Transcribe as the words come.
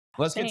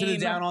Let's get to the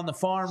Down on the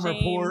Farm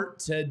report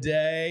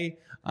today,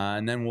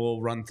 and then we'll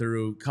run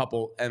through a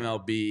couple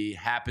MLB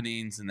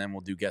happenings, and then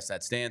we'll do Guess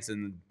That Stance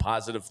and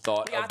positive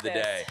thought of the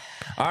day.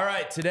 All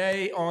right,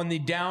 today on the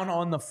Down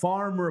on the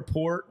Farm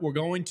report, we're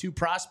going to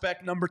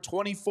prospect number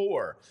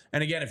 24.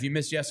 And again, if you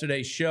missed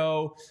yesterday's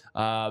show,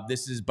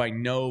 this is by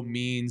no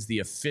means the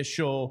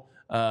official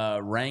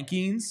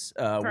rankings.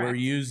 We're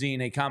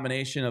using a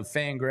combination of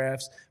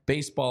Fangraphs,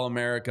 Baseball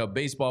America,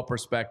 Baseball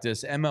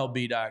Prospectus,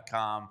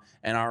 MLB.com,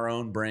 and our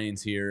own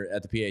brains here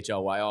at the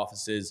PHLY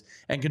offices,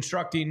 and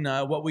constructing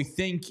what we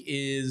think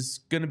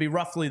is going to be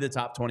roughly the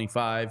top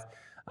 25.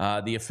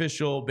 The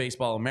official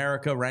Baseball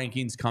America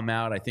rankings come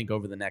out, I think,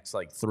 over the next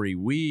 3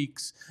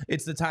 weeks.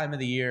 It's the time of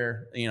the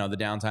year, the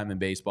downtime in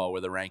baseball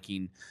where the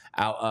ranking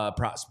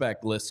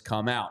prospect lists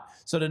come out.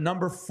 So the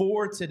number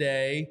 4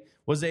 today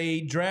was a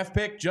draft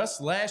pick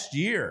just last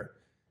year.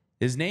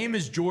 His name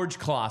is George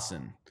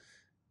Klassen.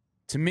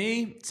 To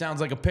me, it sounds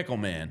like a pickle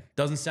man.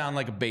 Doesn't sound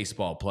like a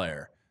baseball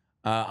player.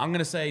 I'm going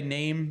to say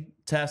name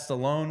test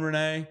alone,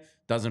 Renee,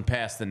 doesn't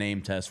pass the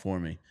name test for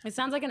me. It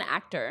sounds like an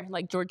actor,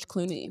 like George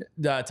Clooney.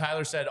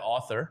 Tyler said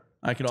author.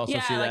 I could also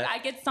see that. I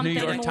get something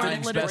New York more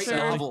Times literature.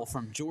 Novel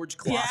from George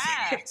Klassen.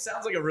 Yeah. It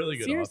sounds like a really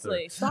good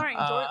Seriously, author. starring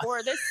George, or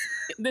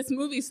this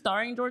movie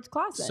starring George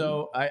Klassen.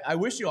 So I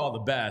wish you all the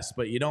best,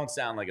 but you don't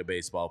sound like a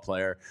baseball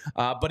player.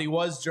 But he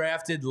was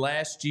drafted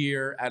last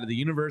year out of the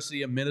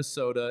University of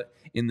Minnesota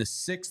in the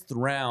 6th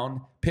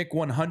round, pick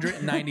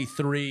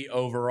 193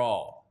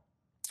 overall.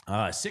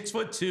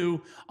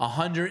 6'2",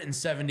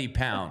 170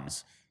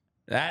 pounds.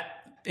 That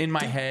in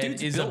my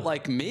head is built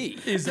like me.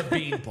 Is a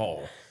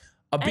beanpole.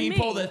 A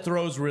beanpole that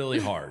throws really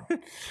hard. Yeah,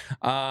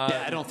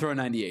 I don't throw a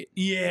 98.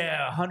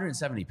 Yeah,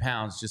 170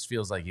 pounds just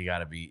feels like you got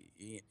to be,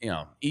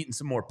 eating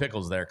some more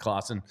pickles there,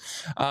 Klassen.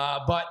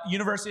 But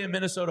University of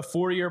Minnesota,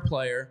 4-year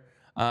player.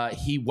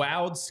 He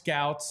wowed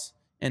scouts.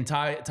 And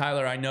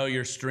Tyler, I know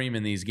you're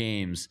streaming these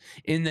games.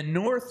 In the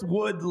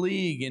Northwood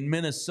League in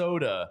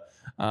Minnesota,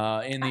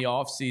 in the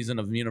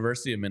offseason of the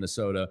University of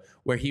Minnesota,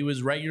 where he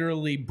was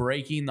regularly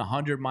breaking the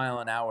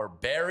 100-mile-an-hour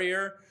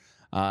barrier.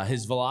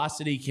 His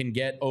velocity can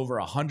get over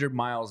 100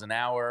 miles an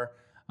hour.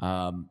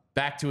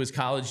 Back to his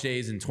college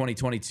days in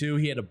 2022,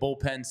 he had a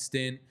bullpen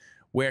stint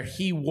where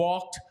he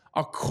walked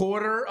a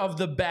quarter of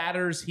the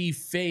batters he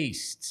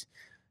faced.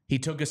 He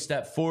took a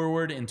step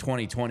forward in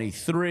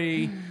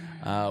 2023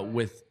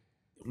 with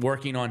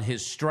working on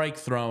his strike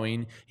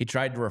throwing. He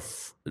tried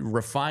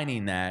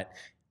refining that,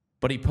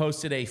 but he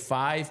posted a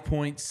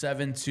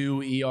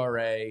 5.72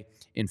 ERA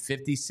in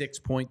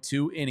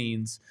 56.2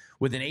 innings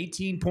with an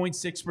 18.6%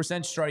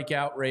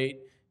 strikeout rate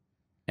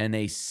and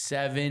a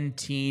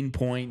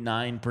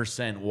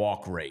 17.9%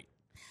 walk rate.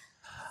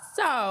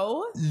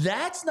 So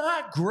that's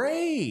not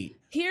great.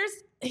 Here's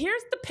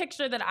the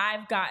picture that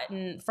I've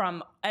gotten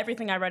from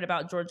everything I read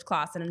about George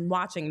Klassen and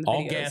watching the videos.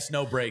 All gas,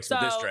 no brakes with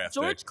this draft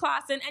George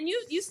Klassen, and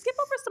you skip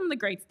over some of the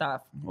great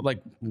stuff.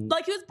 Like he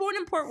was born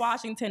in Port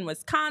Washington,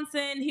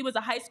 Wisconsin. He was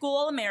a high school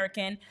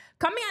All-American.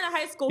 Coming out of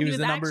high school, he was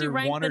actually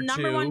ranked the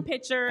number 1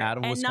 pitcher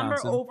and number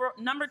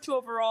 2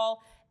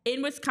 overall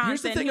in Wisconsin.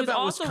 Here's the thing he was about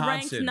also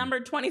Wisconsin. ranked number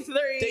 23.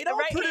 They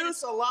don't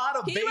produce a lot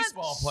of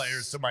baseball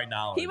players, to my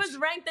knowledge. He was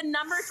ranked the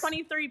number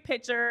 23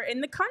 pitcher in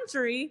the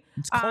country.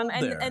 It's cold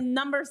there. And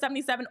number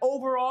 77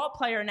 overall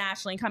player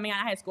nationally coming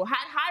out of high school.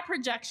 Had high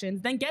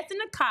projections, then gets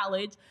into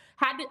college,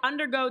 had to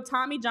undergo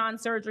Tommy John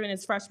surgery in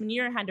his freshman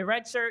year, had to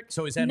redshirt.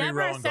 So he's Henry Never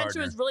Rowan essentially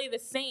Gardner. was really the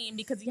same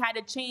because he had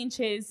to change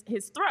his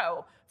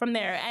throw from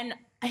there. And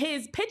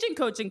his pitching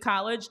coach in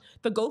college,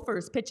 the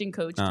Gophers pitching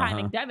coach, Ty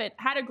McDevitt,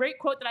 had a great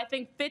quote that I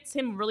think fits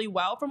him really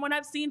well from what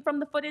I've seen from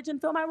the footage and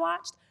film I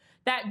watched,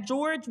 that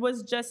George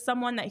was just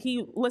someone that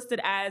he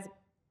listed as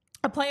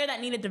a player that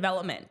needed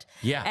development.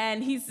 Yeah.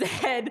 And he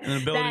said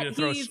an ability that to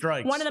throw he's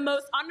strikes. one of the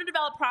most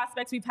underdeveloped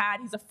prospects we've had.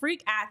 He's a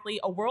freak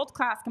athlete, a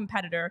world-class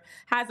competitor,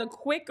 has a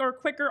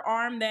quicker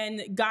arm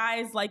than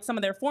guys like some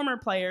of their former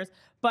players.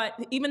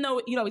 But even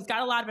though, he's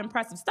got a lot of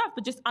impressive stuff,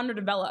 but just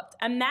underdeveloped.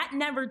 And that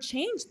never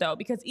changed, though,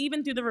 because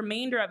even through the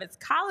remainder of his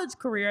college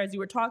career, as you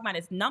were talking about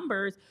his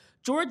numbers,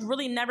 George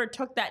really never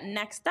took that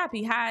next step.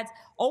 He has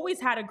always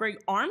had a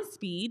great arm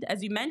speed,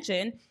 as you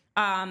mentioned,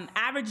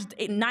 averaged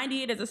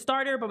 98 as a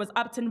starter, but was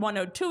up to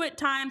 102 at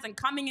times. And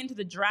coming into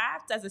the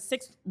draft as a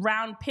sixth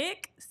round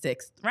pick,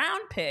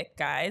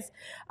 guys,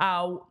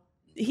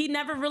 he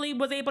never really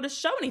was able to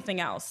show anything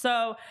else.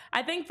 So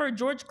I think for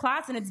George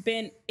Klassen, it's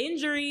been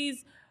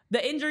injuries.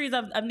 The injuries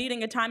of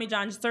needing a Tommy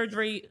John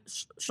surgery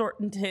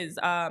shortened his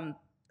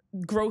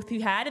growth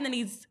he had. And then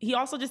he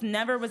also just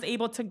never was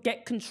able to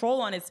get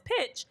control on his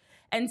pitch.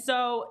 And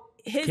so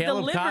his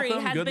delivery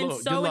has been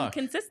so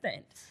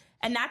inconsistent.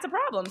 And that's a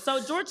problem.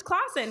 So George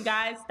Klassen,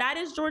 guys, that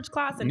is George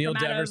Klassen. Neil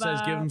Dever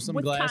says give him some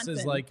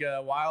glasses like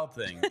a Wild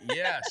Thing.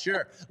 Yeah,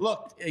 sure.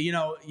 Look,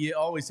 you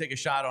always take a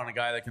shot on a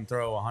guy that can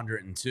throw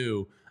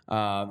 102.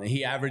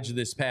 He averaged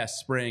this past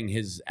spring,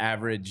 his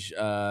average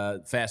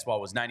fastball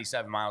was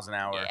 97 miles an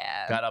hour,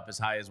 got up as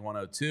high as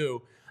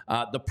 102.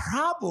 The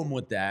problem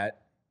with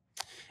that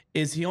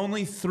is he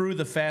only threw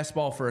the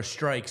fastball for a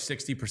strike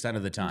 60%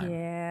 of the time.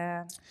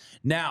 Yeah.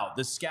 Now,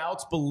 the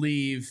scouts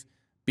believe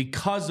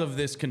because of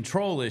this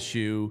control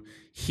issue,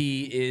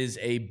 he is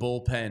a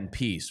bullpen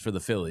piece for the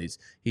Phillies.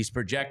 He's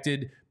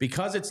projected,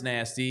 because it's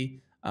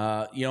nasty,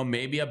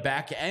 maybe a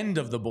back end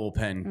of the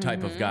bullpen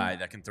type of guy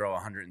that can throw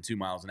 102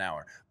 miles an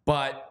hour.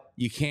 But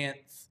you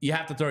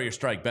have to throw your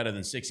strike better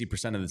than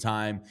 60% of the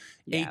time.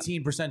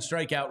 18%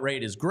 strikeout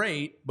rate is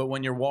great, but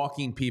when you're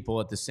walking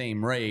people at the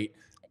same rate,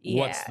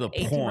 what's the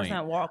point?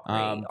 Walk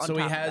rate So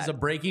he has a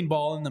breaking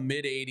ball in the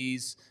mid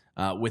 80s.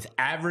 With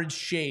average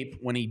shape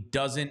when he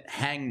doesn't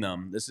hang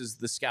them. This is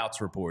the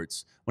scouts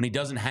reports. When he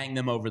doesn't hang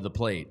them over the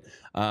plate.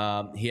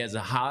 He has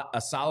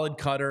a solid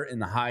cutter in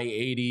the high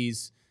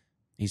 80s.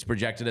 He's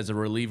projected as a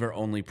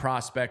reliever-only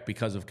prospect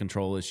because of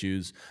control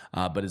issues,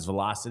 but his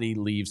velocity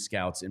leaves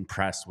scouts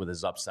impressed with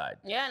his upside.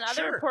 Yeah, and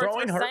other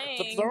reports are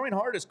saying... Throwing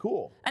hard is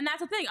cool. And that's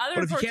the thing.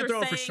 Other reports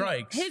are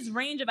saying his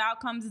range of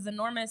outcomes is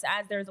enormous,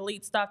 as there's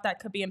elite stuff that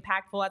could be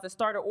impactful as a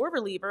starter or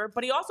reliever,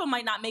 but he also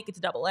might not make it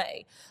to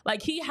AA.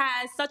 Like, he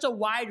has such a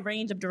wide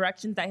range of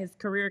directions that his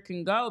career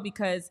can go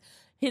because...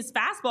 his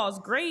fastball is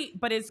great,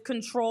 but his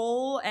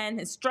control and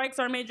his strikes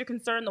are a major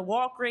concern. The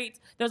walk rates,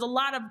 there's a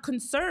lot of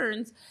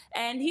concerns.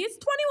 And he's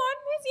 21,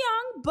 he's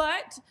young,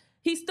 but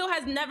he still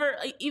has never,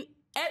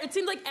 it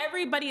seems like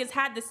everybody has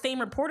had the same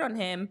report on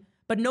him,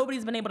 but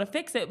nobody's been able to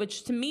fix it,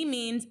 which to me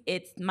means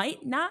it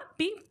might not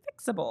be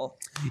fixable.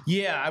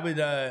 Yeah,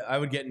 I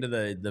would get into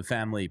the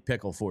family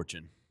pickle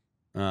fortune.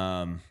 No,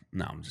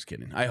 I'm just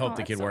kidding. I hope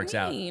the kid works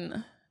out.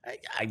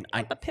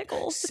 The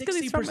pickles. Because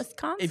he's from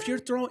Wisconsin. If you're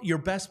throwing your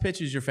best pitch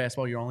is your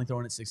fastball, you're only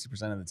throwing it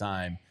 60% of the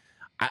time.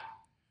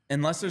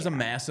 Unless there's a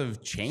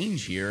massive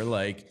change here,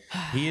 like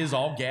he is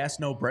all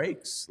gas, no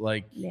brakes.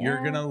 Like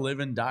you're gonna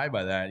live and die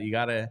by that.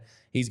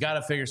 He's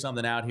gotta figure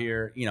something out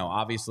here.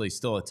 Obviously,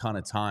 still a ton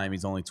of time.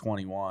 He's only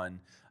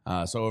 21.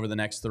 So over the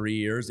next 3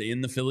 years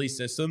in the Philly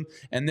system,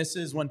 and this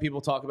is when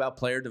people talk about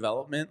player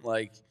development,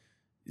 like.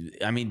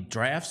 I mean,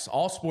 drafts,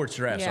 all sports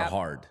drafts are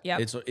hard.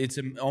 Yep. It's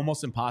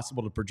almost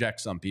impossible to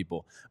project some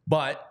people.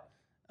 But,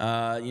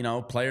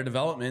 player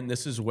development,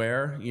 this is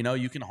where,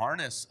 you can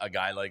harness a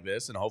guy like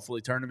this and hopefully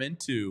turn him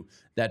into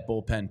that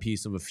bullpen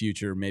piece of a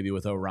future, maybe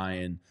with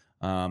Orion.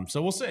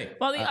 So we'll see.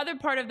 Well, the other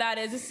part of that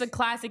is this is a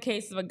classic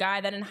case of a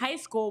guy that in high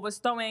school was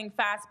throwing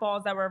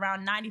fastballs that were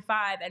around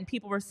 95, and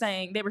people were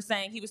saying he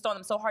was throwing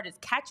them so hard his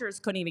catchers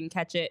couldn't even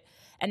catch it,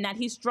 and that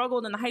he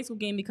struggled in the high school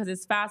game because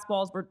his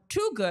fastballs were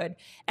too good.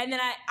 And then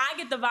I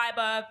get the vibe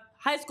of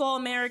high school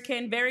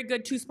American, very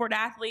good two-sport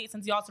athlete,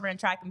 since he also ran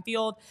track and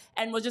field,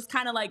 and was just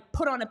kind of like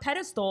put on a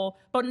pedestal,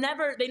 but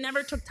they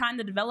never took time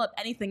to develop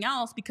anything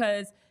else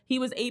because he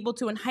was able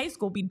to in high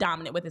school be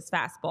dominant with his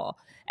fastball,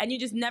 and you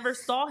just never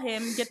saw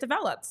him get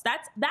developed.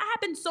 That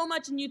happens so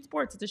much in youth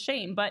sports. It's a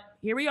shame, but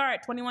here we are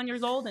at 21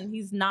 years old, and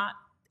he's not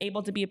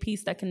able to be a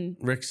piece that can.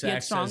 Rick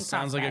Sachs says,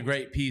 sounds like a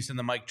great piece in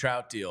the Mike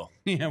Trout deal.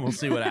 Yeah, we'll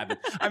see what happens.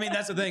 I mean,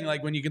 that's the thing.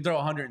 Like when you can throw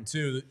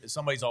 102,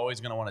 somebody's always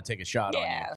going to want to take a shot on you.